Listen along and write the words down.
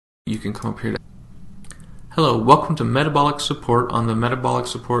you can come up here. Hello, welcome to Metabolic Support on the Metabolic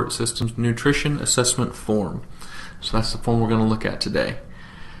Support System's Nutrition Assessment Form. So that's the form we're going to look at today.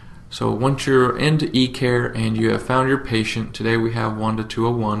 So once you're into eCare and you have found your patient, today we have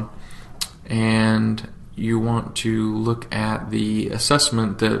 1-201, and you want to look at the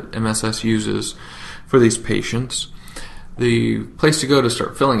assessment that MSS uses for these patients. The place to go to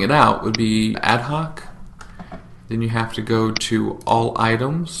start filling it out would be ad hoc. Then you have to go to all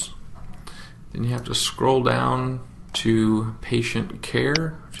items. Then you have to scroll down to patient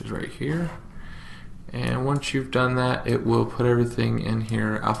care, which is right here. And once you've done that, it will put everything in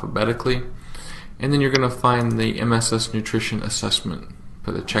here alphabetically. And then you're going to find the MSS nutrition assessment.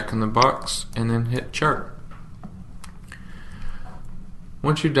 Put a check in the box and then hit chart.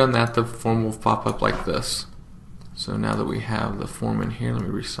 Once you've done that, the form will pop up like this. So now that we have the form in here, let me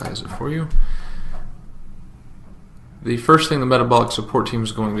resize it for you. The first thing the metabolic support team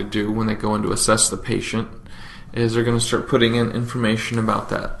is going to do when they go in to assess the patient is they're going to start putting in information about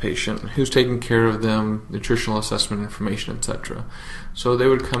that patient, who's taking care of them, nutritional assessment information, etc. So they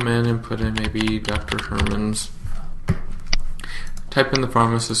would come in and put in maybe Dr. Herman's, type in the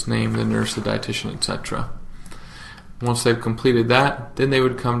pharmacist's name, the nurse, the dietitian, etc. Once they've completed that, then they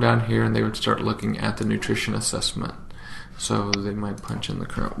would come down here and they would start looking at the nutrition assessment. So they might punch in the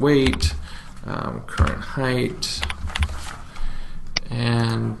current weight, current height,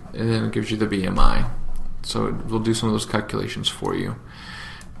 and then it gives you the BMI. So it will do some of those calculations for you.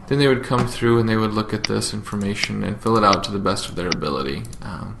 Then they would come through and they would look at this information and fill it out to the best of their ability.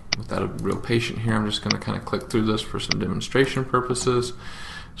 Without a real patient here, I'm just going to kind of click through this for some demonstration purposes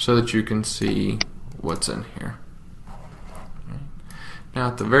so that you can see what's in here. Now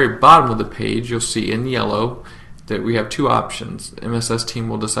at the very bottom of the page, you'll see in yellow that we have two options. The MSS team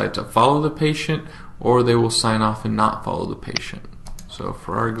will decide to follow the patient, or they will sign off and not follow the patient. So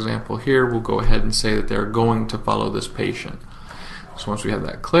for our example here, we'll go ahead and say that they're going to follow this patient. So once we have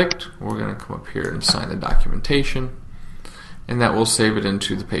that clicked, we're going to come up here and sign the documentation, and that will save it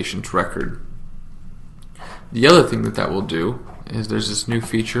into the patient's record. The other thing that will do is there's this new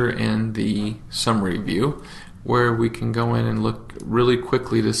feature in the summary view where we can go in and look really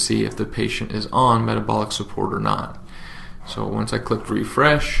quickly to see if the patient is on metabolic support or not. So once I clicked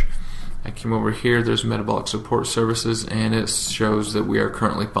refresh, I came over here, there's metabolic support services, and it shows that we are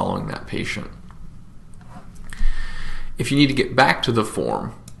currently following that patient. If you need to get back to the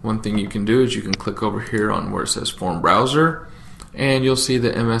form, one thing you can do is you can click over here on where it says Form Browser, and you'll see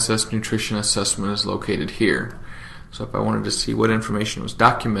the MSS Nutrition Assessment is located here. So if I wanted to see what information was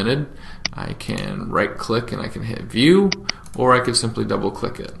documented, I can right click and I can hit View, or I could simply double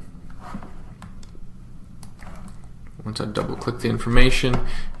click it. Once I double click the information,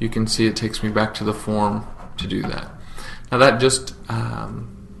 you can see it takes me back to the form to do that. Now that just,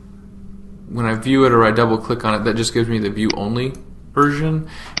 when I view it or I double click on it, that just gives me the view only version.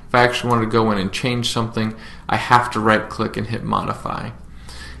 If I actually want to go in and change something, I have to right click and hit modify.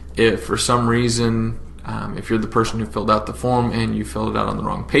 If for some reason, if you're the person who filled out the form and you filled it out on the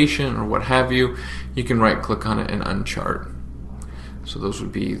wrong patient or what have you, you can right click on it and unchart. So those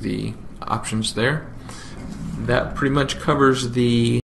would be the options there. That pretty much covers the